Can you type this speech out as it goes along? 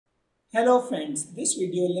Hello friends, this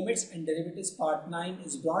video Limits and Derivatives Part 9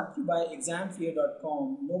 is brought to you by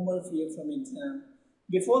examfear.com. No more fear from exam.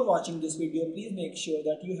 Before watching this video, please make sure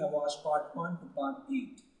that you have watched Part 1 to Part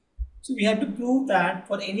 8. So we have to prove that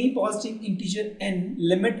for any positive integer n,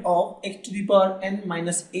 limit of x to the power n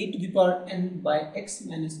minus a to the power n by x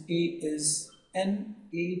minus a is n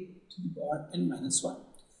a to the power n minus 1.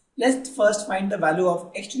 Let's first find the value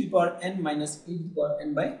of x to the power n minus a to the power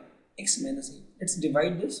n by x minus a. Let's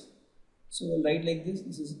divide this. So we'll write like this.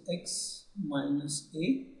 This is x minus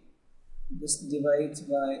a. This divides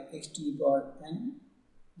by x to the power n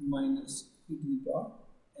minus e to the power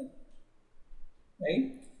n.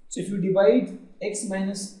 Right? So if you divide x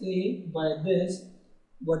minus a by this,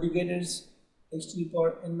 what you get is x to the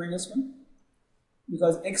power n minus 1.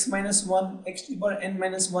 Because x minus 1, x to the power n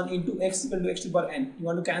minus 1 into x equal to x to the power n. You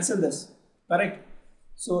want to cancel this, correct?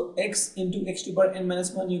 So x into x to the power n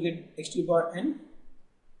minus 1, you get x to the power n.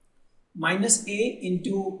 Minus a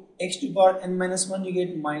into x to the power n minus 1, you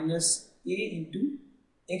get minus a into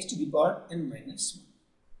x to the power n minus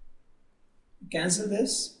 1. Cancel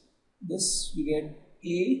this, we get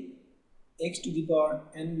a x to the power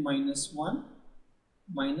n minus 1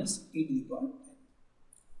 minus a to the power n.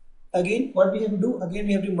 Again, what we have to do? Again,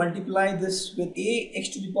 we have to multiply this with a x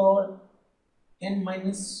to the power n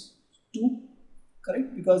minus 2,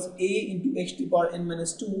 correct? Because a into x to the power n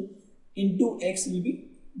minus 2 into x will be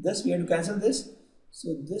this. We have to cancel this.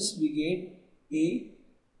 So this we get a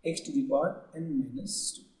x to the power n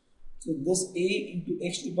minus 2. So this a into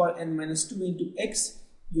x to the power n minus 2 into x,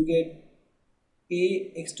 you get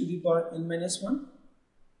a x to the power n minus 1,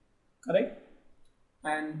 correct?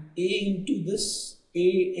 And a into this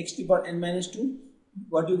a x to the power n minus 2,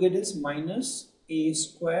 what you get is minus a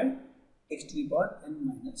square x to the power n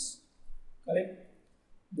minus, correct?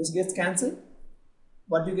 This gets cancelled.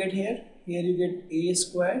 What you get here? Here you get a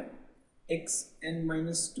square x n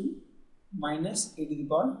minus 2 minus a to the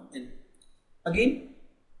power n. Again,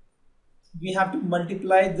 we have to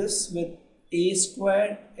multiply this with a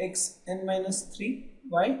square x n minus 3.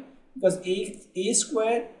 Why? Because a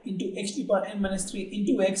square into x to the power n minus 3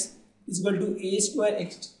 into x is equal to a square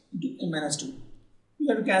x into n minus 2. We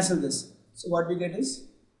have to cancel this. So what we get is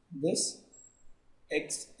this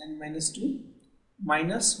x n minus 2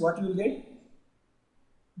 minus what we will get?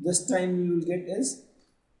 This time we will get is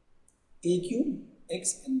a cube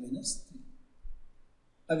x n minus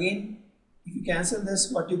 3. Again, if you cancel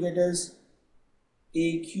this, what you get is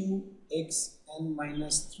a cube x n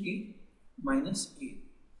minus 3 minus a.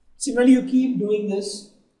 Similarly, you keep doing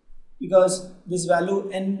this because this value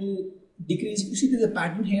n will decrease. You see there's a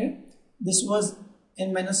pattern here. This was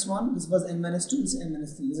n minus 1, this was n minus 2, this is n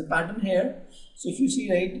minus 3. There's a pattern here. So if you see,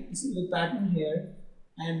 right, this is the pattern here,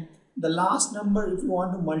 and the last number, if you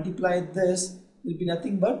want to multiply this, will be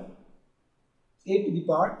nothing but a to the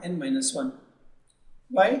power n minus 1.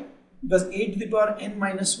 Why? Because a to the power n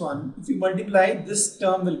minus 1, if you multiply, this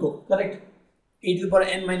term will go, correct? A to the power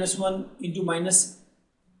n minus 1 into minus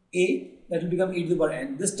a, that will become a to the power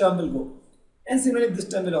n. This term will go. And similarly, this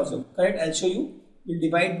term will also, correct? I'll show you. We'll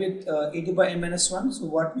divide with a to the power n minus 1. So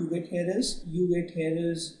what you get here is,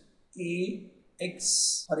 a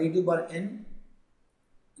x or a to the power n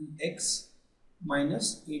x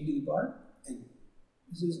minus a to the power n.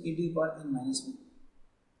 This is a to the power n minus 1.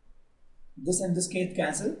 This and this can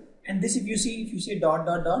cancel, and this if you say dot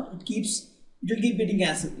dot dot, it will keep getting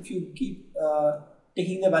cancelled. If you keep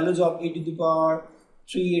taking the values of a to the power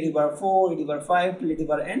 3, a to the power 4, a to the power 5 till a to the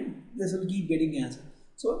power n, this will keep getting cancelled.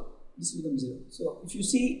 So this becomes 0. So if you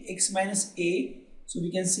see x minus a, so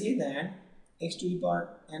we can say that x to the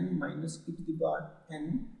power n minus e to the power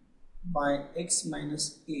n by x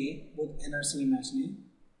minus a, both n are same actually,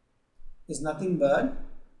 is nothing but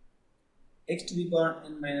x to the power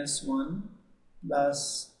n minus 1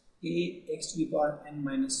 plus a x to the power n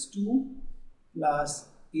minus 2 plus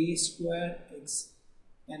a square x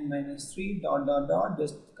n minus 3 dot dot dot,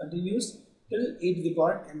 this continues till a to the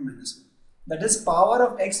power n minus 1. That is, power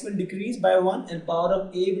of x will decrease by 1 and power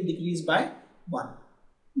of a will decrease by 1.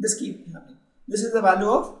 This keeps happening. This is the value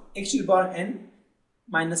of x to the power n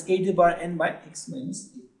minus a to the power n by x minus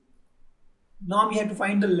a. Now we have to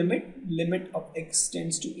find the limit of x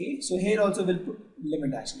tends to a. So here also we'll put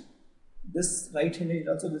limit actually. This right handed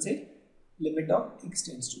also will say limit of x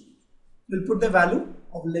tends to a. We'll put the value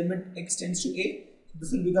of limit x tends to a.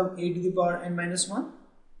 This will become a to the power n minus 1,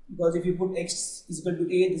 because if you put x is equal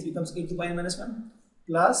to a, this becomes a to the power n minus 1,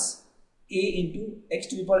 plus a into x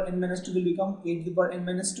to the power n minus 2 will become a to the power n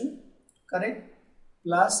minus 2, correct?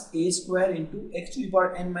 Plus a square into x to the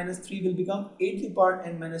power n minus 3 will become a to the power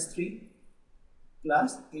n minus 3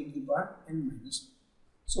 plus a to the power n minus 1.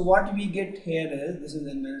 So what we get here is, this is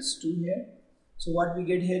n minus 2 here. So what we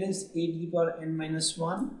get here is a to the power n minus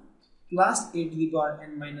 1 plus a to the power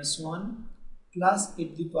n minus 1 plus a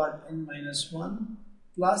to the power n minus 1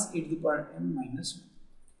 plus a to the power n minus 1.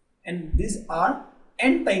 And these are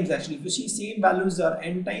n times actually. If you see, same values are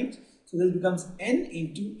n times. So this becomes n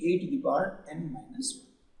into a to the power n minus 1.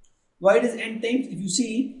 Why it is n times? If you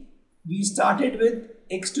see, we started with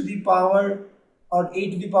x to the power or a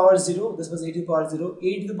to the power 0. This was a to the power 0.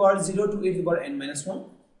 A to the power 0 to a to the power n minus 1.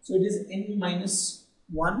 So it is n minus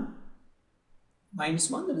 1 minus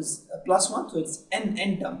 1, that is plus 1. So it's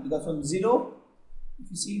n term, because from 0, if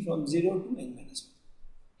you see, from 0 to n minus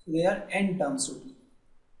 1. So they are n terms totally.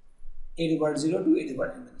 A to the power 0 to a to the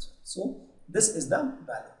power n minus 1. So this is the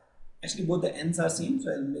value. Actually both the n's are same,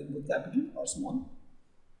 so I will make both capital or small.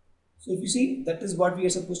 So if you see, that is what we are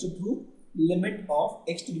supposed to prove. Limit of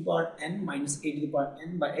x to the power n minus a to the power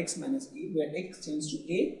n by x minus a, where x tends to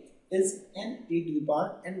a, is n a to the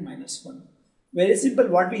power n minus 1. Very simple.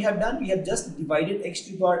 What we have done, we have just divided x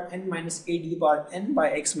to the power n minus a to the power n by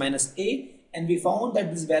x minus a, and we found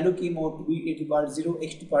that this value came out to be a to the power 0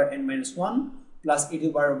 x to the power n minus 1 plus a to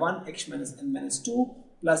the power 1 x minus n minus 2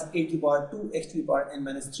 plus a to the power 2 x to the power n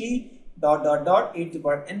minus 3 dot dot dot a to the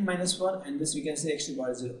power n minus 1, and this we can say x to the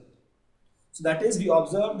power 0. So that is, we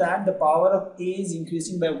observe that the power of a is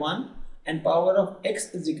increasing by 1 and power of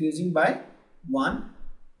x is decreasing by 1.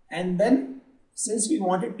 And then since we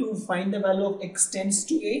wanted to find the value of x tends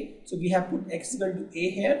to a, so we have put x equal to a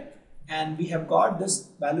here, and we have got this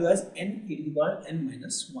value as n e to the power n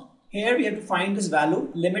minus 1. Here we have to find this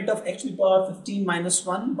value, limit of x to the power 15 minus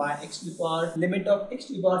 1 by x to the power, limit of x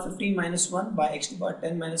to the power 15 minus 1 by x to the power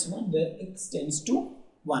 10 minus 1, where x tends to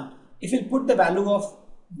 1. If we put the value of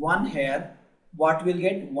 1 here, what we'll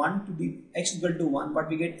get, 1 to the x equal to 1, what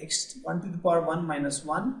we get, x 1 to the power 1 minus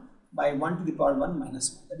 1 by 1 to the power 1 minus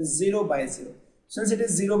 1, that is 0 by 0. Since it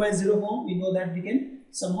is 0 by 0 form, we know that we can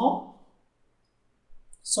somehow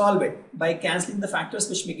solve it by cancelling the factors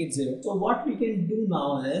which make it 0. So what we can do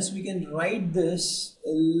now is, we can write this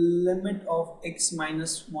limit of x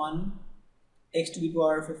minus 1 x to the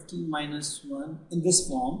power 15 minus 1 in this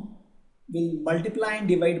form. We'll multiply and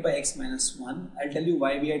divide by x minus 1. I'll tell you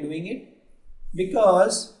why we are doing it.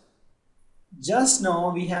 Because just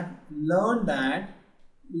now we have learned that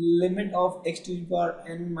limit of x to the power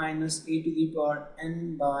n minus a to the power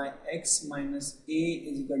n by x minus a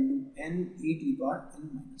is equal to n e to the power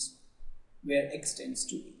n minus 1, where x tends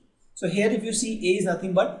to a. So here if you see, a is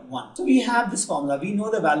nothing but 1. So we have this formula, we know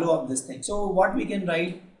the value of this thing. So what we can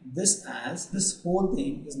write this as, this whole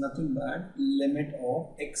thing is nothing but limit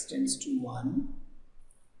of x tends to 1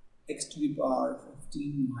 x to the power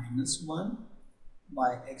 15 minus 1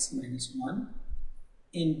 by x minus 1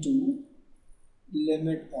 into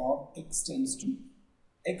limit of x tends to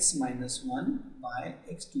x minus 1 by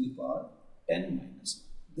x to the power 10 minus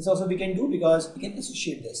 1. This also we can do because we can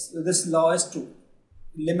associate this. So this law is true.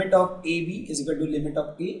 Limit of AB is equal to limit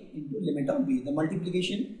of A into limit of B. The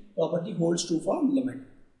multiplication property holds true for limit.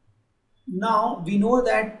 Now we know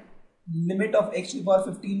that limit of x to the power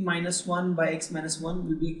 15 minus 1 by x minus 1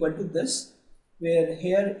 will be equal to this, where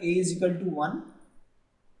here A is equal to 1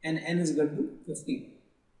 and n is equal to 15,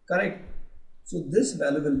 correct? So this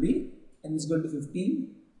value will be n is equal to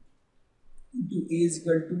 15 into a is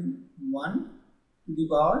equal to 1 to the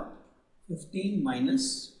power 15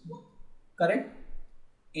 minus 1, correct?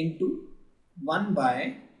 Into 1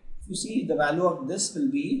 by, if you see, the value of this will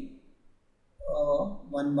be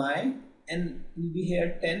 1 by n will be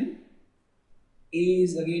here 10, a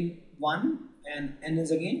is again 1 and n is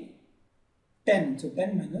again 10, so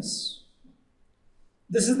 10 minus 1.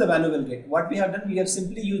 This is the value we'll get. What we have done, we have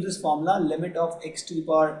simply used this formula, limit of x to the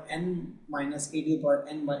power n minus a to the power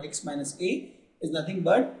n by x minus a is nothing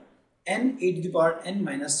but n a to the power n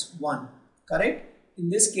minus 1, correct? In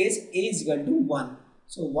this case, a is equal to 1.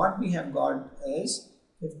 So what we have got is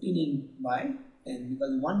 15 by 10,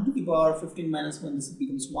 because 1 to the power 15 minus 1, this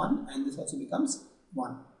becomes 1 and this also becomes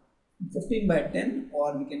 1. 15 by 10,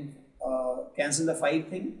 or we can cancel the 5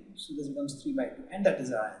 thing, so this becomes 3 by 2, and that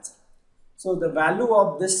is our answer. So the value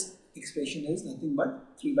of this expression is nothing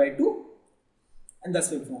but 3 by 2, and that's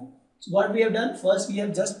the form. So what we have done, first we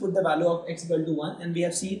have just put the value of x equal to 1, and we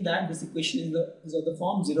have seen that this equation is of the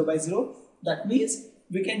form 0 by 0. That means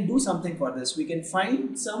we can do something for this. We can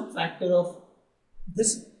find some factor of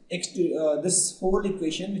this x to this whole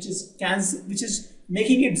equation, which is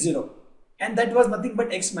making it 0, and that was nothing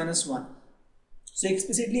but x minus 1. So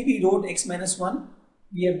explicitly we wrote x minus 1.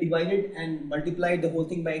 We have divided and multiplied the whole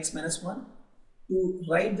thing by x minus 1 to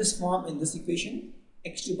write this form in this equation,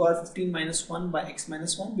 x to the power 15 minus 1 by x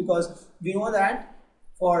minus 1, because we know that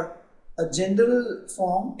for a general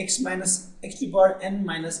form x minus x to the power n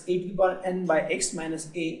minus a to the power n by x minus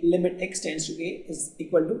a, limit x tends to a is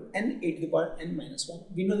equal to n a to the power n minus 1.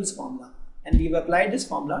 We know this formula and we have applied this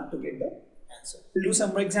formula to get the answer. We'll do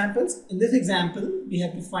some more examples. In this example, we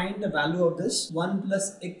have to find the value of this 1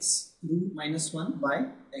 plus x root minus 1 by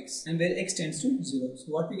x, and where x tends to 0. So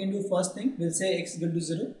what we can do, first thing, we'll say x is equal to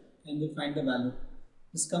 0 and we'll find the value.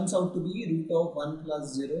 This comes out to be root of 1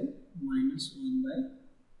 plus 0 minus 1 by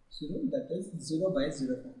 0, that is 0 by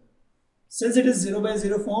 0 form. Since it is 0 by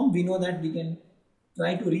 0 form, we know that we can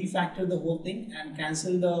try to refactor the whole thing and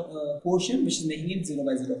cancel the portion which is making it 0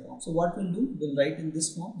 by 0 form. So what we'll do, we'll write in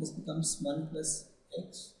this form. This becomes 1 plus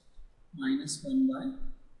x minus 1 by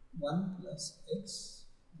 1 plus x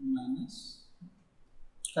minus,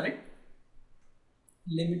 correct?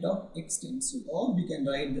 Limit of x tends to, or we can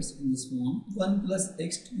write this in this form, 1 plus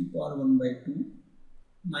x to the power 1 by 2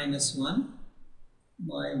 minus 1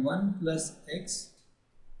 by 1 plus x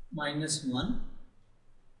minus 1,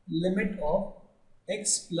 limit of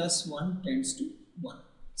x plus 1 tends to 1.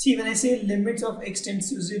 See, when I say limits of x tends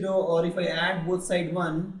to 0, or if I add both side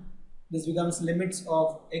 1, this becomes limits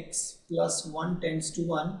of x plus 1 tends to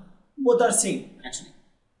 1. Both are same actually.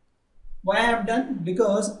 Why I have done?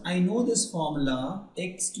 Because I know this formula,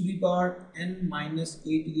 x to the power n minus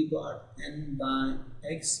a to the power n by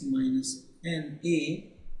x minus n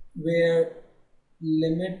a, where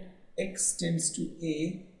limit x tends to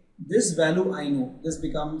a, this value I know, this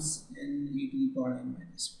becomes n a to the power n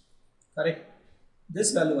minus 1, correct?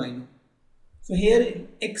 This value I know. So here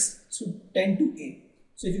x should tend to a.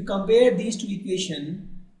 So if you compare these two equations,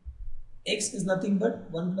 x is nothing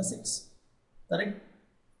but 1 plus x, correct?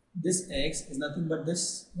 This x is nothing but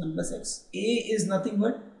this 1 plus x. A is nothing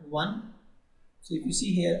but 1. So if you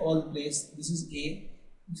see here all place, this is a,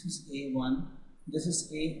 this is a1, this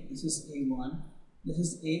is a, this is a1, this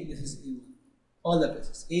is a, this is a1. All the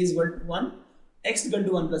places. A is equal to 1, x is equal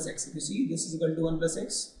to 1 plus x. If you see, this is equal to 1 plus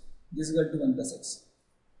x, this is equal to 1 plus x.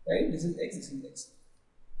 Right? This is x, this is x.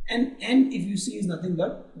 And n, if you see, is nothing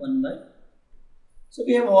but 1 by. So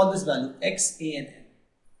we have all this value, x, a and n.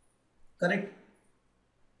 Correct?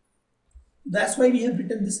 That's why we have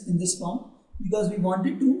written this in this form, because we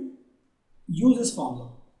wanted to use this formula.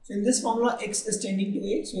 So in this formula, x is tending to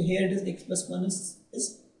a. So here it is x plus 1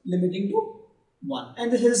 is limiting to 1.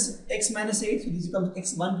 And this is x minus 8. So this becomes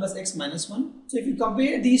x1 plus x minus 1. So if you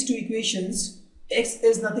compare these two equations, x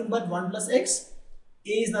is nothing but 1 plus x, a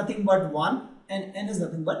is nothing but 1, and n is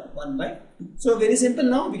nothing but 1 by 2. So very simple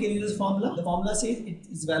now, we can use this formula. The formula says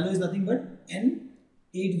its value is nothing but n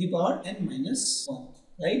a to the power n minus 1.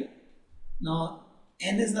 Right? Now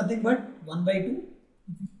n is nothing but 1 by 2,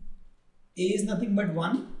 a is nothing but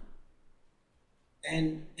 1,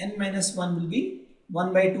 and n minus 1 will be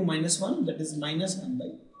 1 by 2 minus 1, that is minus 1 by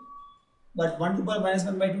 2. But 1 to the power minus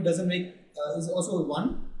 1 by 2 doesn't make, is also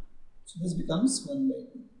 1. So this becomes 1 by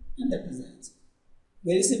 2, and that is the answer.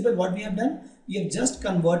 Very simple. What we have done, we have just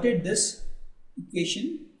converted this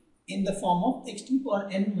equation in the form of x to the power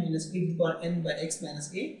n minus a to the power n by x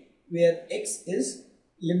minus a, where x is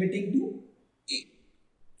limiting to a.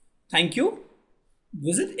 Thank you.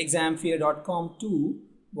 Visit examfear.com to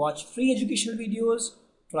watch free educational videos,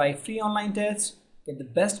 try free online tests, get the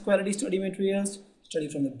best quality study materials, study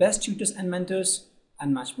from the best tutors and mentors,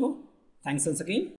 and much more. Thanks once again.